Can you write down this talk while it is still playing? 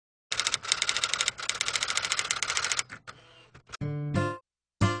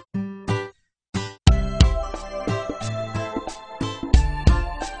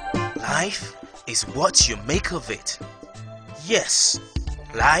Life is what you make of it. Yes,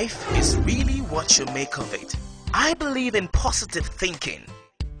 life is really what you make of it. I believe in positive thinking.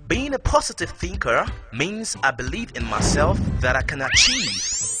 Being a positive thinker means I believe in myself that I can achieve.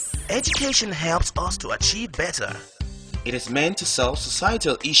 Education helps us to achieve better. It is meant to solve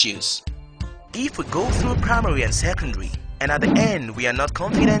societal issues. If we go through primary and secondary, and at the end we are not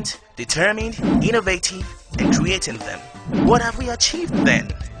confident, determined, innovative, and creating them, what have we achieved then?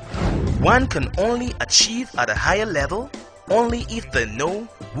 One can only achieve at a higher level only if they know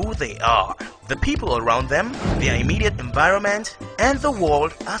who they are, the people around them, their immediate environment, and the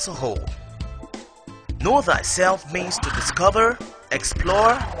world as a whole. Know thyself means to discover,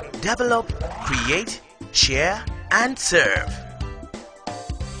 explore, develop, create, share, and serve.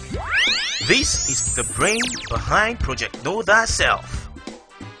 This is the brain behind Project Know Thyself.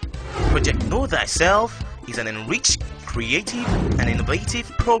 Project Know Thyself is an enriched, creative, and innovative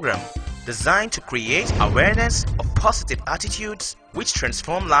program designed to create awareness of positive attitudes which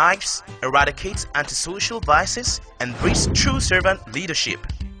transform lives, eradicates antisocial vices, and breeds true servant leadership.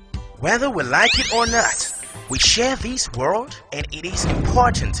 Whether we like it or not, we share this world, and it is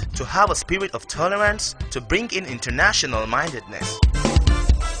important to have a spirit of tolerance to bring in international mindedness.